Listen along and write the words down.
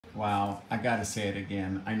Wow, I gotta say it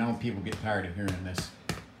again. I know people get tired of hearing this.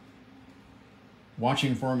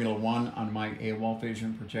 Watching Formula One on my Awol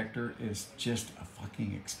Vision projector is just a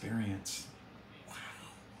fucking experience. Wow.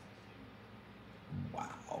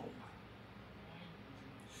 Wow.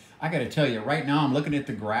 I gotta tell you, right now I'm looking at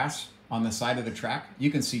the grass on the side of the track.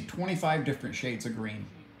 You can see 25 different shades of green.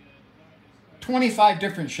 25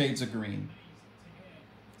 different shades of green.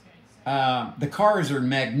 The cars are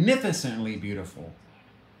magnificently beautiful.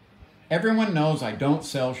 Everyone knows I don't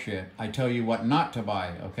sell shit. I tell you what not to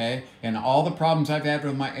buy, okay? And all the problems I've had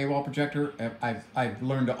with my Awol projector, I've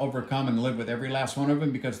learned to overcome and live with every last one of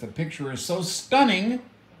them because the picture is so stunning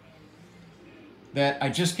that I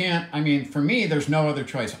just can't, I mean, for me, there's no other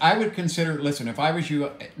choice. I would consider, listen, if I was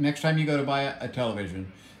you, next time you go to buy a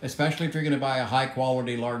television, especially if you're going to buy a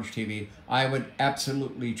high-quality large TV, I would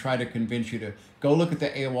absolutely try to convince you to go look at the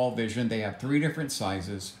Awol Vision. They have 3 different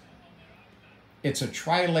sizes. It's a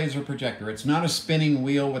tri-laser projector. It's not a spinning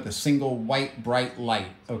wheel with a single white, bright light,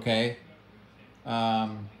 okay? I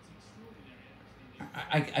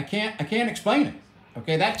can't explain it,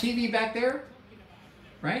 okay? That TV back there,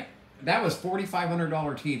 right? That was $4,500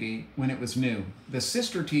 TV when it was new. The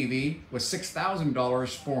sister TV was $6,000,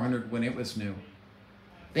 $400 when it was new.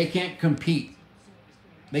 They can't compete.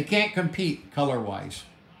 They can't compete color-wise.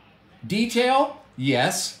 Detail?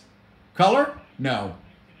 Yes. Color? No.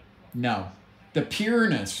 No. The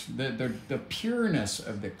pureness, the pureness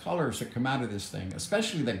of the colors that come out of this thing,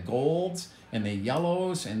 especially the golds and the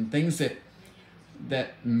yellows and things that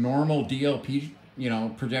normal DLP, you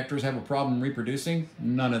know, projectors have a problem reproducing.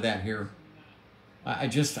 None of that here. I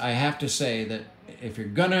have to say that if you're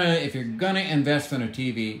gonna invest in a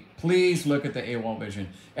TV, please look at the Awol Vision.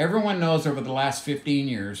 Everyone knows over the last 15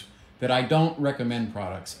 years that I don't recommend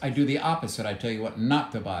products. I do the opposite. I tell you what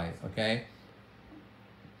not to buy, okay?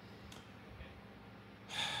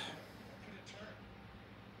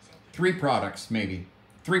 Three products, maybe.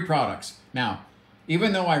 3 products. Now,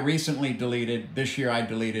 even though I recently deleted, this year I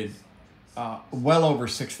deleted well over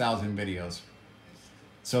 6,000 videos.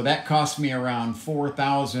 So that cost me around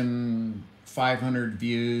 4,500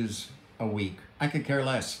 views a week. I could care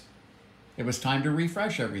less. It was time to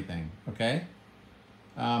refresh everything, okay?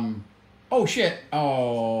 Oh, shit.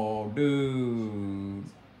 Oh, dude.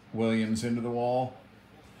 Williams into the wall.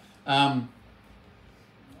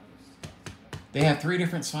 They have 3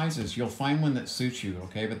 different sizes. You'll find one that suits you,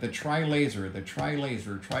 okay? But the tri-laser, I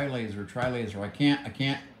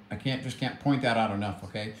just can't point that out enough,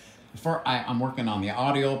 okay? I'm working on the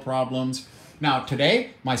audio problems. Now,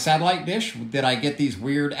 today, my satellite dish, did I get these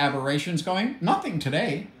weird aberrations going? Nothing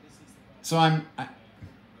today. So I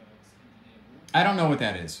don't know what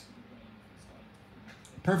that is.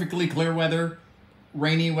 Perfectly clear weather,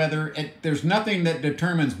 rainy weather. There's nothing that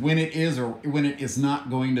determines when it is or when it is not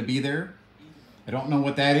going to be there. I don't know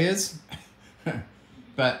what that is,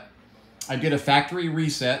 but I did a factory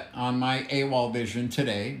reset on my Awol Vision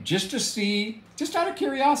today just to see, just out of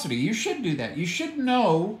curiosity. You should do that. You should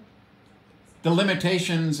know the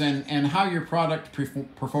limitations and how your product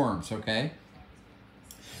performs, okay?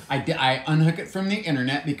 I unhook it from the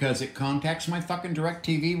internet because it contacts my fucking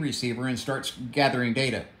DirecTV receiver and starts gathering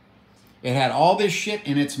data. It had all this shit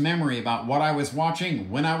in its memory about what I was watching,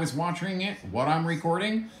 when I was watching it, what I'm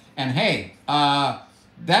recording. And hey,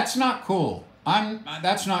 that's not cool.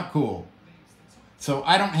 That's not cool. So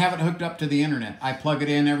I don't have it hooked up to the internet. I plug it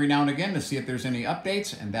in every now and again to see if there's any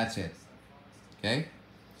updates, and that's it. Okay?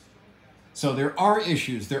 So there are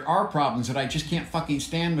issues, there are problems that I just can't fucking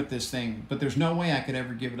stand with this thing, but there's no way I could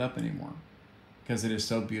ever give it up anymore because it is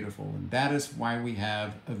so beautiful. And that is why we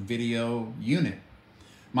have a video unit.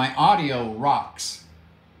 My audio rocks.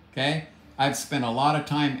 Okay? I've spent a lot of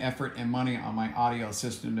time, effort, and money on my audio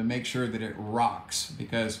system to make sure that it rocks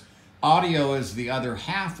because audio is the other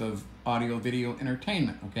half of audio video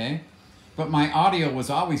entertainment, okay? But my audio was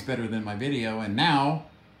always better than my video, and now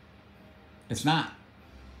it's not.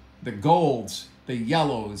 The golds, the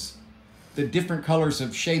yellows, the different colors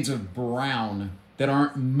of shades of brown that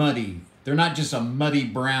aren't muddy. They're not just a muddy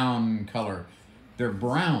brown color. They're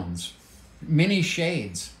browns, many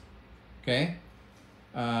shades, okay?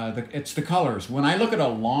 It's the colors. When I look at a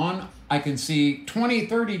lawn, I can see 20,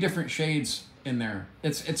 30 different shades in there.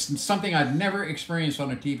 It's something I've never experienced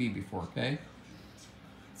on a TV before, okay?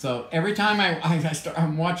 So every time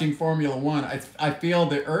I'm watching Formula One, I feel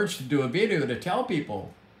the urge to do a video to tell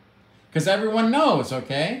people. Because everyone knows,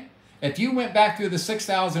 okay? If you went back through the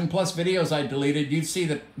 6,000 plus videos I deleted, you'd see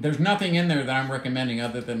that there's nothing in there that I'm recommending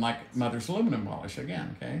other than like Mother's aluminum polish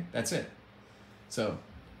again, okay? That's it. So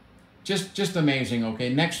just amazing,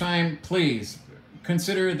 okay? Next time, please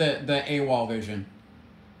consider the Awol Vision.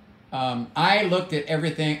 I looked at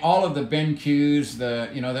everything, all of the BenQs,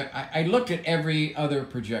 I looked at every other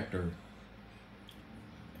projector.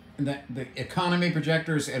 The economy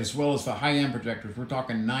projectors as well as the high-end projectors. We're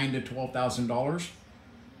talking $9,000 to $12,000.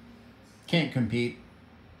 Can't compete.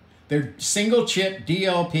 They're single chip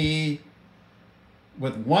DLP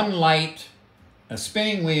with one light, a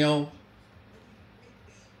spinning wheel.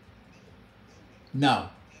 No.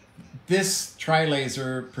 This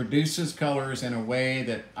tri-laser produces colors in a way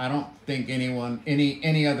that I don't think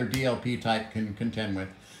any other DLP type can contend with.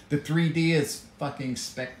 The 3D is fucking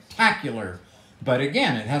spectacular. But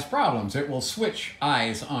again, it has problems. It will switch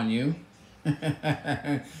eyes on you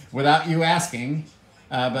without you asking.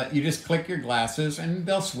 But you just click your glasses and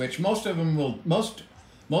they'll switch. Most of them will, most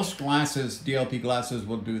glasses, DLP glasses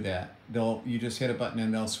will do that. You just hit a button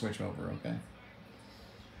and they'll switch over, okay?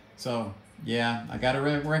 So, yeah, I gotta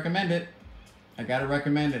recommend it. I gotta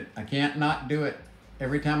recommend it. I can't not do it.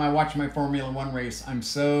 Every time I watch my Formula One race, I'm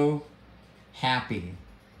so happy.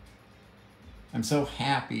 I'm so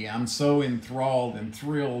happy. I'm so enthralled and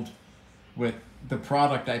thrilled with the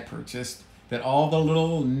product I purchased that all the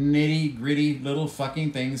little nitty gritty little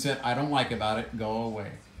fucking things that I don't like about it go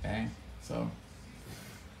away. Okay? So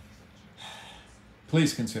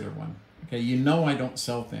please consider one. Okay, you know I don't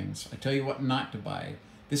sell things. I tell you what not to buy.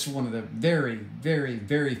 This is one of the very, very,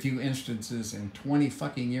 very few instances in 20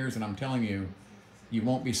 fucking years, and I'm telling you, you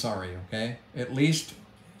won't be sorry, okay? At least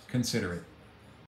consider it.